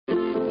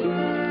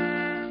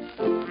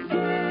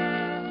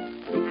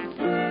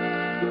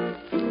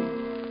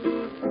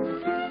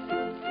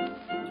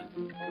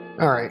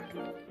All right.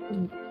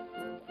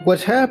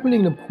 What's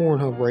happening to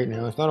Pornhub right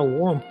now is not a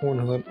war on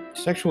Pornhub,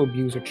 sexual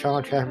abuse, or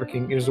child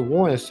trafficking. It is a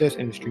war on the sex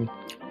industry.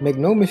 Make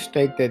no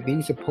mistake that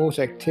these supposed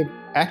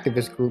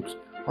activist groups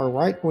are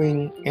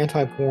right-wing,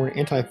 anti-porn,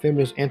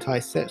 anti-feminist,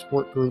 anti-sex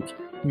work groups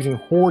using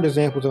horrid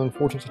examples of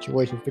unfortunate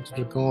situations victims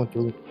have gone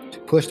through to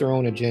push their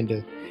own agenda.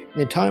 In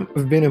the time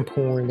of been in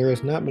porn, there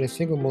has not been a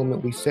single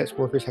moment we sex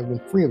workers have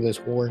been free of this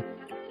war,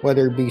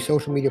 whether it be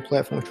social media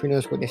platforms treating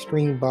us with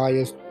extreme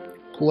bias,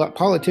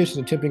 politicians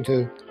attempting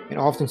to and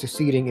often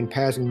succeeding in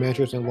passing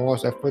measures and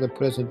laws that further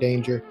put us in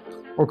danger,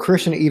 or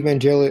Christian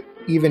evangelion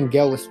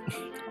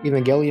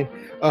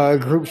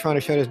groups trying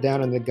to shut us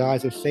down in the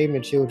guise of saving the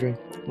children,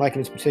 like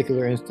in this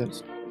particular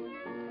instance.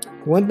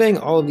 One thing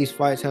all of these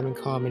fights have in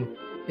common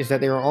is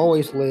that they are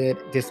always led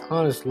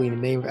dishonestly in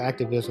the name of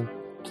activism.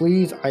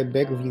 Please, I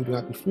beg of you, do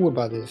not be fooled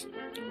by this.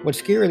 What's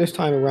scary this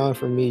time around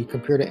for me,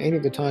 compared to any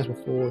of the times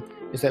before,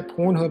 is that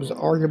Pornhub is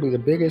arguably the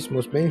biggest,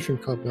 most mainstream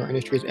company our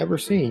industry has ever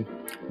seen.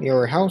 They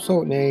are a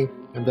household name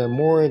and have done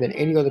more than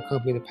any other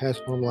company in the past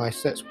to normalize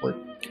sex work.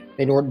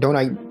 They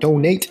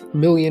donate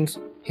millions,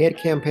 head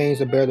campaigns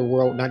to better the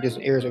world, not just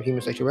in areas of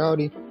human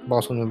sexuality, but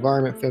also in the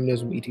environment,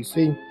 feminism,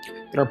 etc.,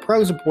 that are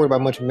proudly supported by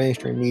much of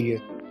mainstream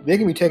media. They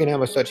can be taken out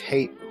by such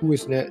hate. Who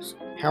is next?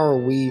 How are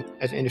we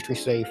as an industry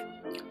safe?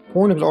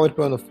 Pornhub has always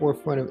been on the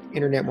forefront of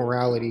internet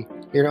morality.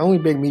 They're the only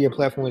big media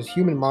platform with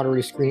human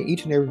moderators screening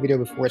each and every video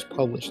before it's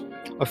published.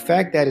 A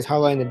fact that is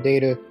highlighting the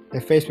data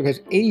that Facebook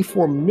has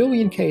 84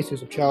 million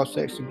cases of child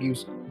sex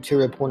abuse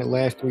material reported in the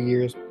last 3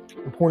 years,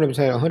 and Pornhub has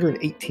had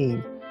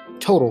 118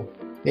 total.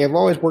 They have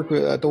always worked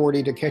with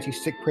authority to catch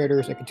these sick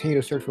predators and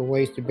continue to search for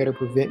ways to better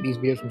prevent these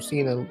videos from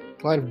seeing the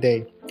light of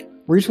day.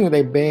 Recently,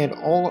 they banned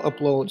all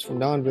uploads from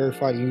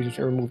non-verified users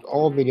and removed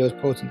all videos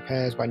posted in the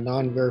past by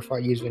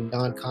non-verified users and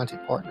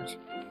non-content partners.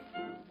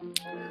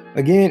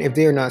 Again, if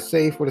they are not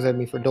safe, what does that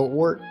mean for adult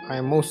work? I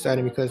am most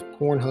saddened because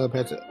Pornhub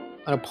has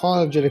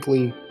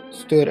unapologetically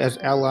stood as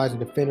allies and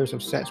defenders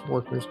of sex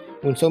workers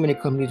when so many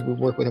companies we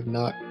work with have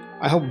not.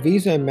 I hope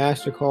Visa and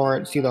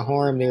MasterCard see the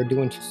harm they are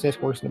doing to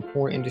sex workers in the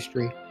porn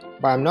industry,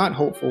 but I'm not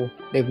hopeful.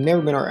 They've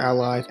never been our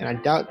allies, and I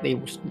doubt they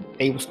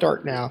will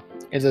start now.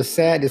 It's a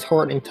sad,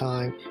 disheartening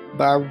time,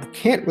 but I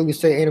can't really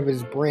say any of it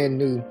is brand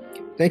new.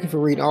 Thank you for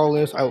reading all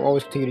this. I will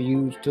always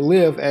continue to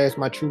live as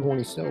my true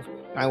horny self.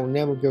 I will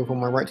never give up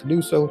my right to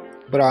do so,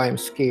 but I am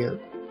scared.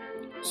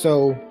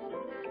 So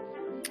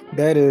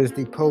that is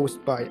the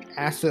post by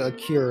Asa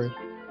Akira.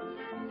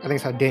 I think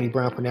it's how Danny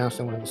Brown pronounced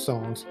it in one of the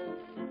songs.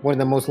 One of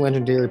the most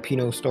legendary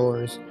Pinot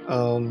stars.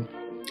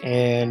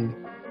 And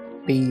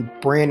the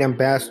brand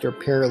ambassador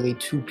apparently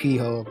to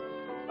P-Hub.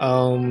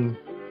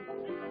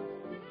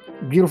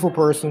 Beautiful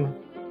person.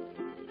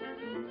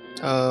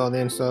 On the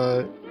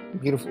inside.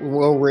 Beautiful,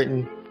 well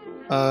written.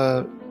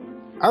 I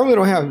really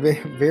don't have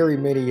very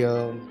many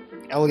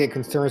elegant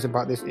concerns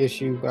about this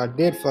issue, but I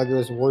did feel like it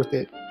was worth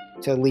it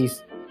to at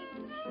least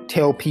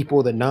tell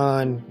people the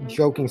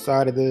non-joking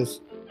side of this.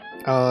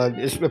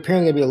 It's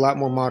apparently gonna be a lot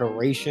more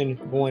moderation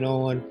going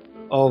on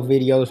of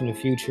videos in the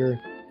future,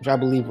 which I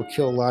believe will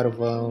kill a lot of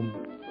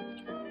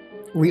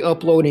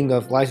re-uploading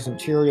of licensed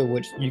material,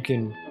 which you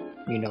can,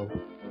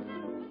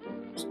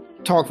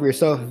 talk for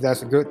yourself if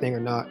that's a good thing or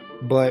not.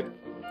 But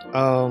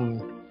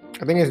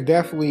I think it's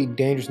definitely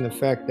dangerous in the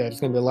fact that it's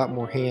going to be a lot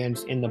more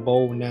hands in the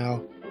bowl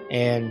now.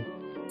 And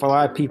for a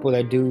lot of people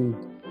that do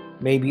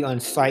maybe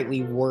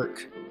unsightly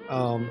work,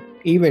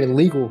 even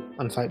illegal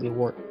unsightly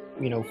work,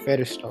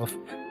 fetish stuff,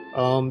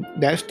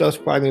 that stuff's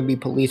probably going to be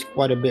policed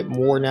quite a bit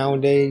more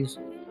nowadays.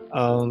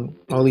 Or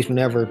at least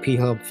whenever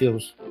P-Hub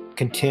feels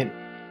content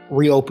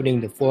reopening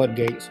the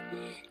floodgates.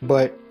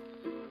 But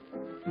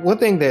one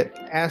thing that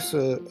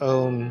ASA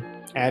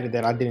added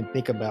that I didn't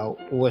think about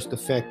was the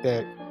fact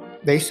that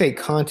they say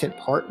content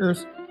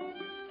partners.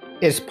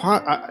 It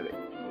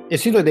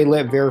seems like they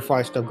let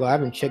verified stuff go. I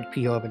haven't checked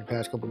P-Hub in the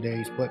past couple of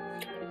days, but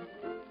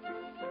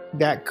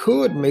that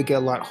could make it a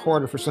lot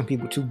harder for some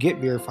people to get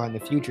verified in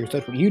the future,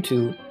 such with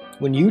YouTube.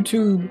 When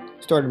YouTube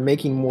started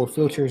making more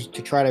filters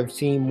to try to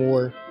seem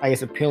more, I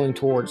guess, appealing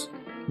towards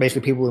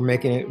basically people who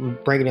were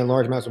bringing in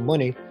large amounts of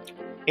money,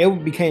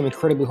 it became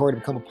incredibly hard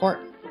to become a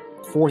partner.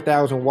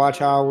 4,000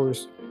 watch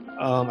hours,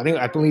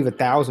 I believe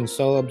 1,000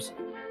 subs.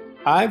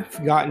 I've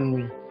had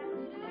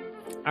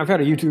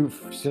a YouTube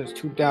since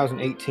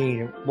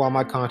 2018. While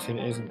my content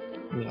isn't,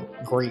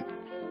 great,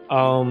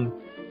 I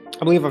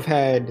believe I've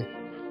had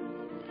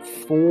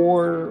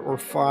 4,000 or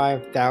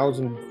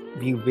 5,000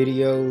 view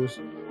videos,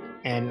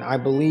 and I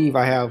believe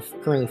I have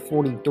currently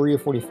 43 or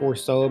 44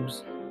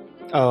 subs.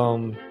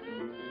 And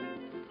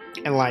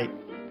I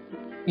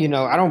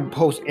don't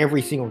post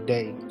every single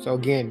day. So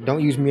again,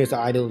 don't use me as the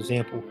ideal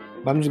example.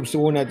 But I'm just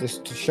doing that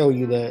just to show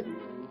you that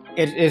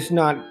it's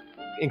not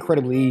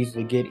incredibly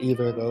easy to get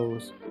either of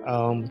those.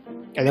 And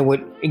then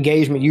with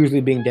engagement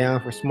usually being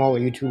down for smaller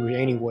YouTubers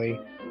anyway,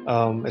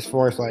 as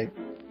far as like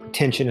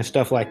attention and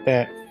stuff like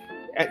that,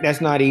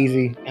 that's not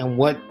easy. And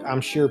what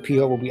I'm sure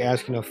P-Hub will be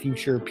asking of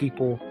future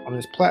people on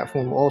this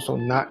platform will also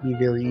not be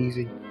very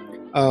easy.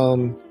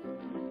 On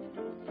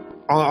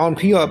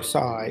P-Hub's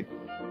side,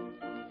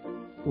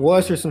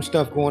 was there some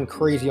stuff going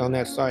crazy on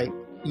that site?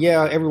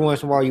 Yeah, every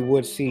once in a while you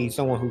would see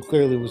someone who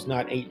clearly was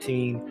not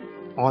 18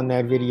 on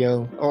that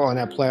video or on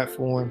that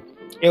platform.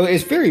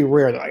 It's very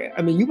rare. Like,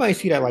 I mean, you might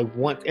see that like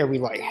once every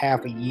like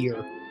half a year,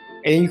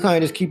 and then you kind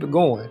of just keep it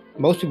going.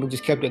 Most people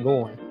just kept it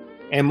going,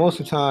 and most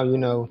of the time,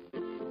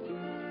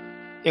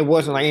 it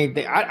wasn't like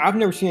anything. I've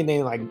never seen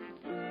anything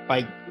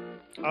like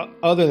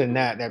other than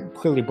that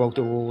clearly broke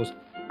the rules.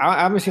 I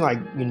haven't seen like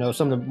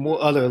some of the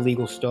more other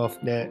illegal stuff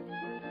that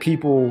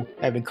people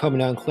have been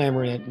coming out and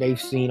clamoring that they've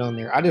seen on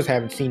there. I just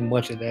haven't seen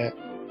much of that.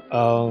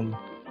 Um,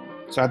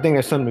 so I think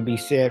there's something to be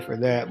said for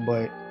that.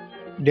 But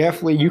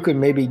definitely, you could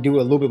maybe do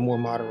a little bit more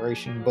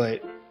moderation.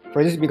 But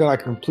for this to become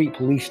like a complete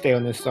police state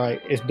on this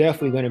site, it's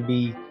definitely going to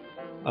be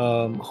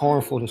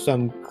harmful to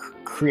some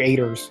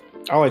creators.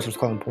 I always just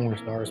call them porn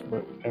stars,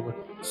 but whatever,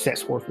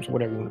 sex workers,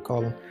 whatever you want to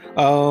call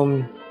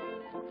them.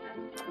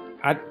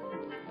 I,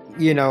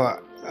 you know,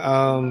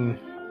 um,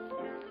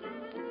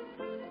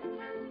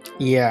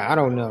 yeah, I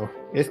don't know.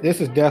 This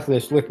is definitely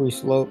a slippery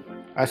slope.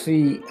 I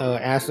see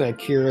Asa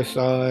Akira's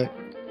side.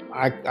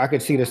 I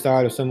could see the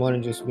side of someone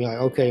and just be like,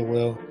 okay,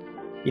 well,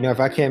 if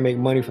I can't make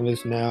money from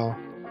this now,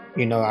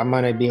 I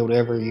might not be able to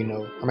ever, I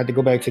might have to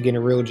go back to getting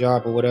a real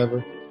job or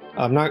whatever.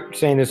 I'm not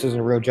saying this isn't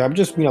a real job,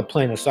 just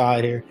playing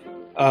aside here.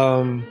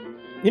 Um,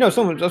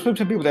 some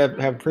people that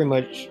have pretty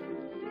much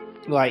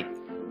like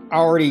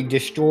already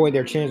destroyed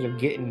their chance of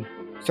getting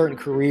certain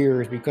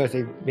careers because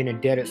they've been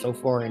indebted so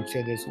far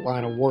into this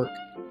line of work.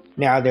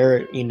 Now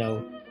they're, in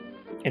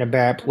a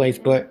bad place.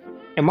 But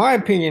in my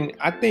opinion,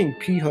 I think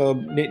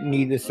P-Hub didn't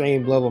need the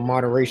same level of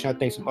moderation. I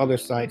think some other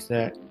sites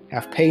that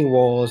have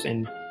paywalls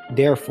and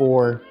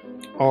therefore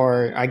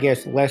are, I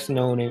guess, less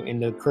known in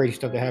the crazy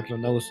stuff that happens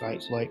on those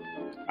sites. Like,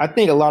 I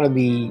think a lot of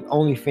the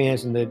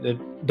OnlyFans and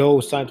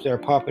those sites that are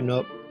popping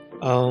up,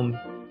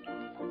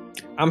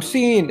 I'm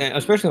seeing,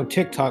 especially on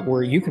TikTok,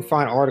 where you can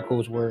find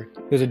articles where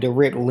there's a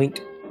direct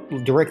link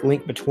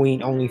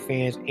between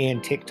OnlyFans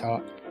and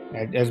TikTok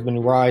that has been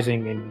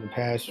rising in the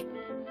past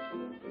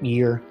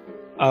year.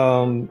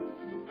 I'm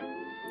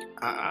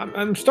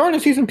starting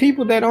to see some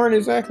people that aren't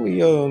exactly,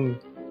 don't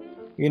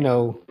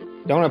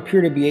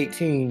appear to be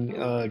 18,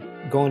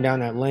 going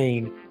down that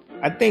lane.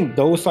 I think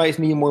those sites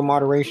need more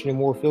moderation and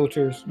more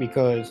filters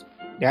because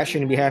that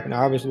shouldn't be happening,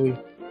 obviously.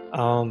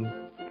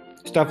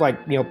 Stuff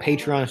like,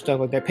 Patreon, stuff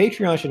like that.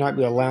 Patreon should not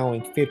be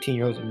allowing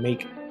 15-year-olds to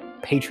make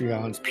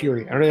Patreons,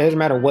 period. It doesn't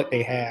matter what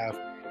they have.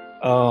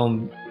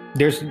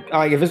 There's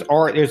like, if it's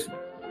art,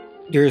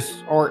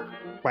 there's art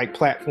like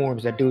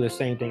platforms that do the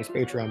same thing as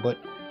Patreon, but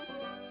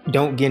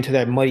don't get into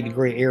that muddy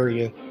gray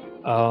area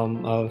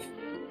of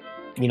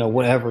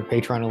whatever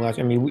Patreon allows.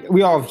 I mean,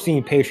 we all have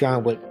seen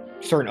Patreon with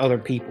certain other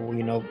people,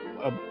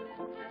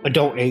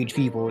 adult age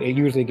people. It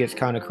usually gets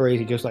kind of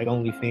crazy, just like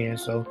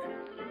OnlyFans. So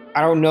I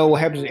don't know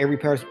what happens in every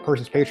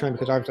person's Patreon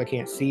because obviously I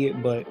can't see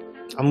it, but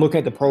I'm looking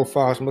at the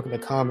profiles, I'm looking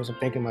at the comments, I'm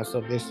thinking to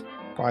myself, this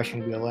probably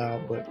shouldn't be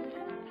allowed. But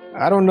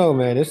I don't know,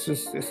 man. This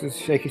is a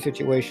shaky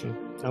situation.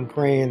 I'm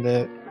praying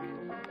that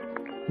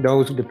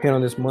those who depend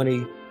on this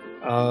money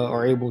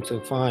are able to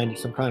find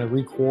some kind of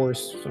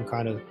recourse, some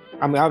kind of.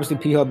 I mean, obviously,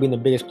 P-Hub being the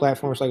biggest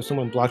platform, it's like if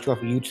someone blocks you off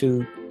of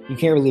YouTube, you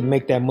can't really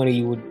make that money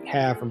you would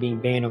have from being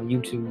banned on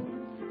YouTube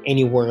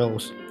anywhere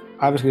else.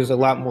 Obviously, there's a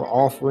lot more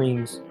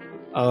offerings,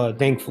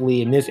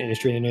 thankfully, in this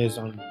industry than there is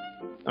on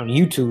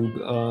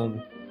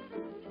YouTube,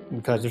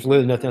 because there's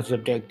literally nothing else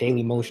except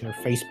Daily Motion or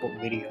Facebook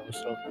videos,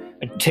 so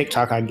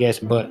TikTok, I guess.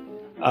 But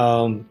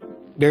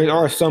there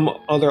are some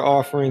other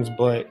offerings,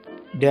 but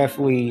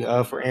definitely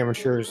for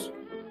amateurs,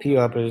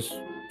 P-Hub is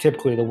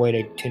typically the way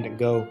they tend to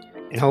go,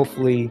 and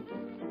hopefully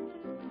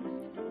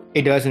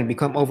it doesn't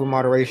become over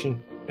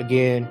moderation.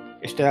 Again,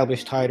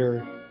 establish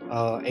tighter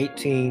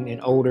 18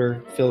 and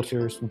older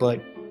filters, but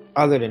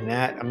other than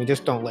that, I mean,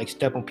 just don't like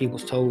step on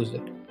people's toes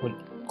with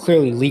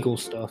clearly legal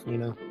stuff,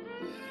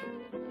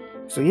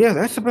 So yeah,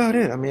 that's about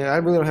it. I mean, I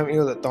really don't have any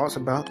other thoughts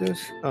about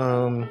this.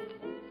 I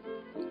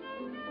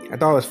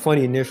thought it was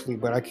funny initially,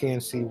 but I can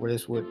see where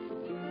this would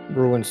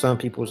ruin some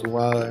people's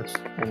lives,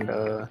 and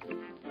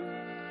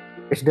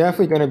it's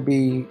definitely going to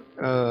be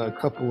a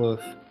couple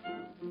of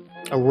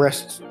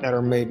arrests that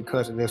are made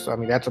because of this. So, I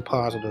mean, that's a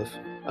positive.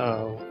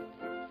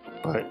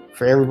 But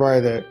for everybody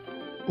that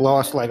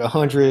lost like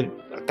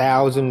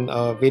 100,000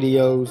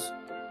 videos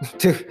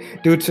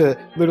due to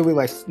literally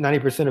like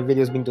 90% of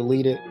videos being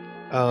deleted,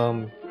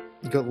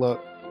 good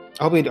luck.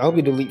 I hope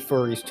you delete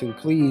furries too.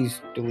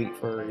 Please delete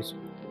furries.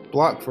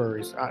 Block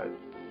furries.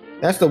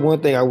 That's the one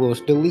thing I will.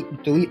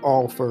 Delete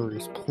all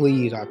furries,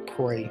 please. I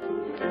pray.